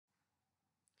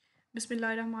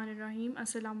Bismillahirrahmanirrahim.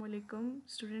 Assalamu alaikum.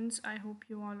 Students, I hope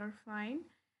you all are fine.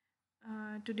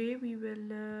 Today we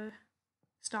will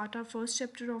start our first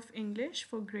chapter of English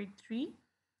for grade 3.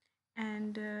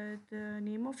 And the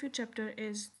name of your chapter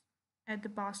is At the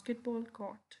Basketball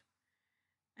Court.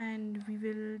 And we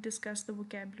will discuss the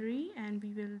vocabulary and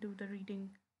we will do the reading.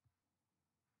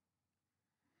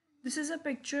 This is a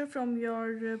picture from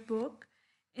your book.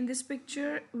 In this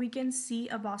picture, we can see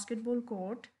a basketball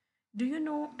court. Do you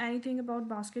know anything about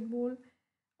basketball?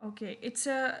 Okay, it's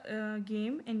a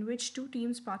game in which two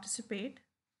teams participate.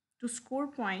 To score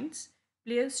points,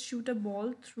 players shoot a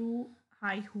ball through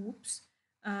high hoops.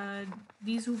 Uh,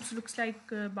 these hoops looks like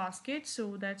baskets,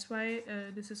 so that's why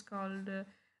this is called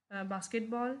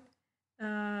basketball.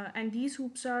 And these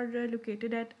hoops are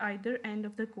located at either end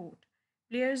of the court.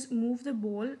 Players move the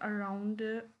ball around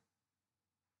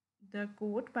the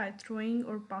court by throwing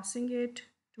or passing it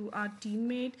to our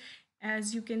teammate.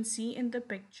 As you can see in the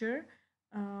picture,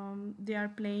 they are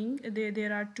playing.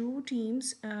 There are two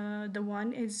teams. The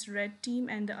one is red team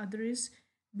and the other is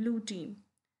blue team,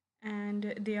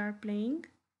 and they are playing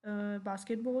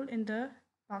basketball in the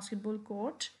basketball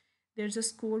court. There's a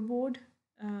scoreboard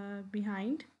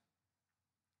behind,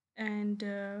 and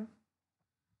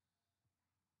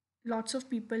lots of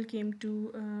people came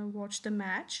to watch the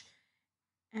match,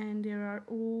 and there are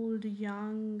old,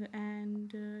 young,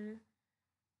 and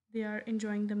they are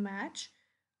enjoying the match.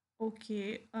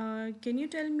 Okay, can you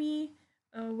tell me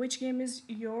which game is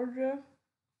your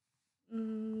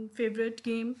favorite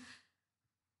game?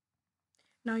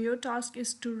 Now your task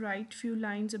is to write few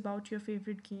lines about your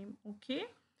favorite game. Okay.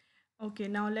 Okay.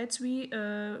 Now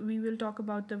we will talk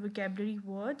about the vocabulary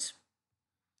words.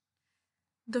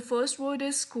 The first word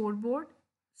is scoreboard.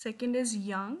 Second is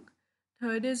young.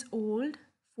 Third is old.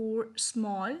 Four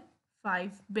small.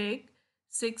 Five big.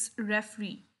 Six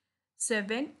referee.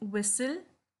 Seven whistle.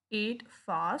 Eight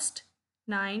fast.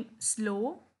 Nine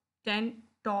slow. 10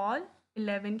 tall.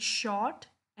 11 short.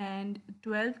 And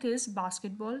 12th is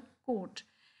basketball court.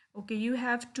 Okay, you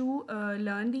have to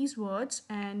learn these words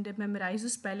and memorize the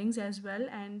spellings as well.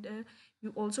 And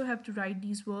you also have to write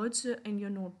these words in your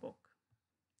notebook.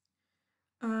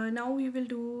 Now we will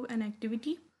do an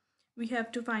activity. We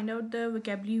have to find out the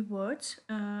vocabulary words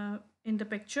in the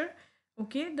picture.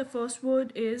 Okay, the first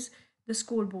word is the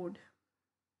scoreboard.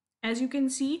 As you can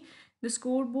see, the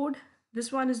scoreboard,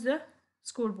 this one is the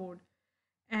scoreboard.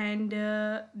 And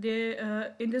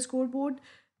in the scoreboard,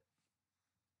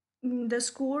 the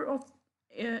score of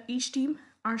each team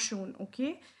are shown.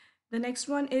 Okay, the next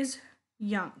one is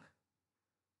young.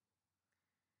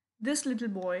 This little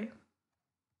boy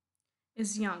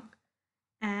is young.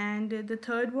 And the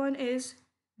third one is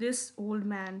this old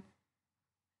man.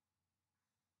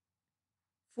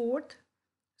 Fourth,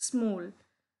 small.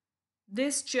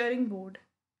 This cheering board,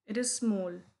 it is small.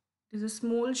 It is a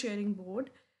small cheering board.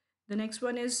 The next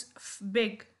one is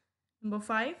big. Number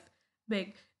 5,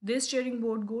 big. This cheering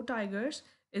board, Go Tigers,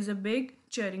 is a big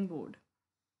cheering board.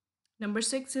 Number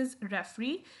 6 is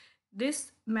referee.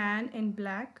 This man in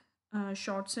black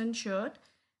shorts and shirt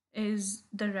is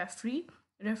the referee.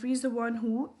 Referee is the one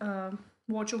who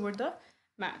watch over the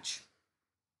match.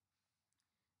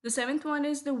 The seventh one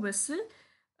is the whistle.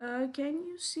 Can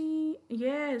you see?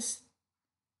 Yes,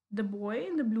 the boy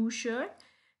in the blue shirt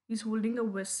is holding a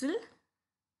whistle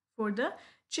for the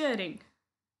cheering,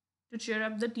 to cheer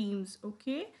up the teams.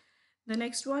 Okay. The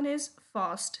next one is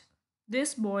fast.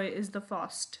 This boy is the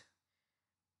fast.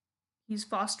 He's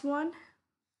fast one.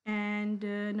 And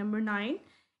number 9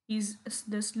 is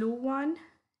the slow one.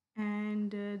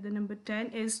 And the number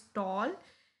 10 is tall.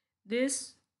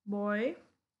 This boy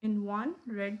in one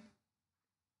red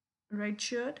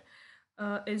shirt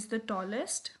is the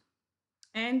tallest.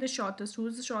 And the shortest,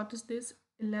 who's the shortest, is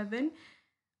 11.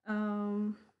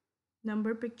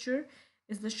 Number picture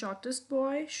is the shortest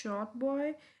boy, short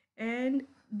boy. And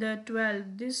the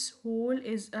 12, this hole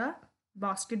is a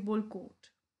basketball court.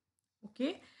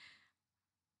 Okay.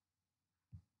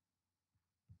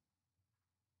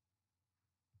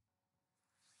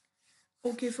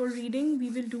 Okay, for reading, we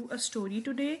will do a story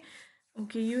today.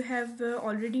 Okay, you have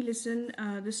already listened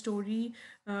the story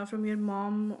from your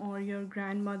mom or your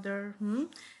grandmother.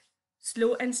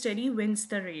 Slow and steady wins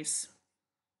the race.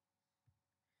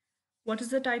 What is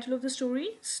the title of the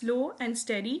story? Slow and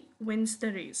steady wins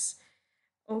the race.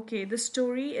 Okay, the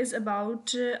story is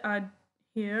about a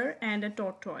hare and a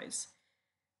tortoise.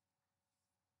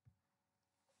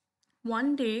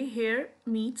 One day, hare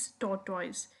meets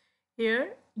tortoise.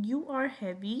 Hare, you are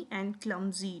heavy and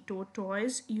clumsy.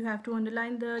 Tortoise, you have to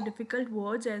underline the difficult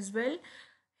words as well.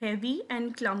 Heavy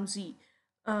and clumsy.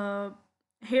 Uh,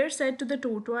 Hare said to the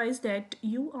tortoise that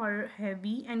you are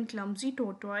heavy and clumsy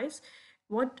tortoise.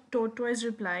 What tortoise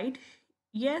replied,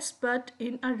 yes, but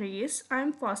in a race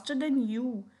I'm faster than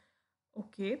you.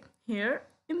 Okay, here,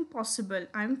 impossible.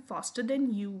 I'm faster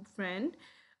than you, friend.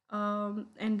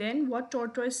 And then what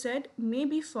tortoise said,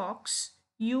 maybe fox,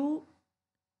 you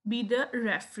be the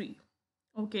referee.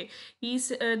 Okay,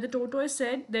 the tortoise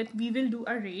said that we will do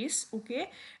a race.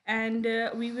 Okay, and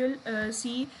we will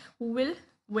see who will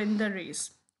win the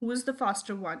race, who is the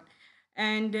faster one.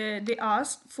 And they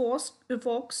asked fox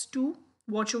to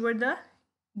watch over the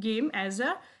game as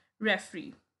a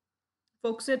referee.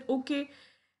 Fox said, okay,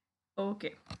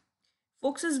 okay.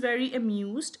 Fox is very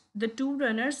amused. The two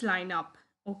runners line up.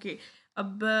 Okay,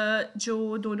 अब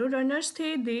जो दोनों runners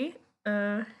थे, they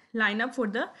line up for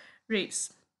the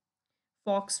race.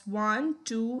 Fox 1,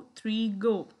 2, 3,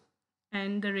 go.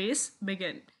 And the race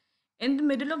began. In the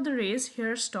middle of the race,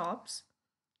 Hare stops.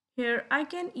 Here I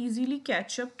can easily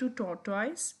catch up to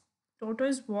Tortoise.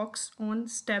 Tortoise walks on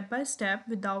step by step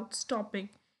without stopping.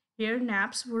 Hare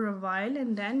naps for a while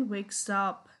and then wakes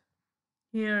up.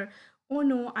 Here, oh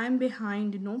no, I'm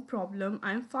behind, no problem,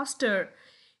 I'm faster.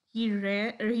 He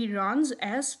runs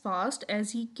as fast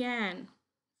as he can.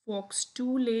 Fox,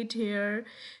 too late here.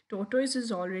 Tortoise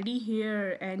is already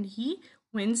here and he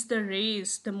wins the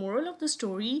race. The moral of the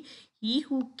story, he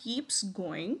who keeps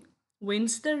going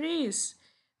wins the race.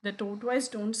 The tortoise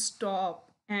don't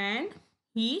stop and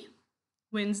he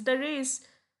wins the race.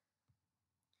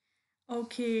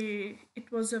 Okay,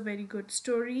 it was a very good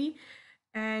story.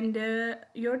 And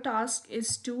your task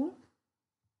is to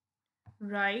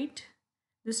write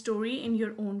the story in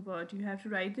your own word. You have to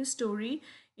write this story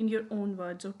in your own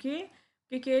words. Okay,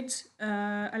 okay, kids.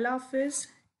 Allah Hafiz.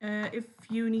 If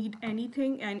you need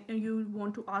anything and you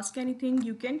want to ask anything,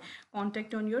 you can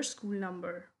contact on your school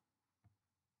number.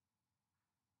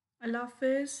 Allah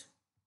Hafiz.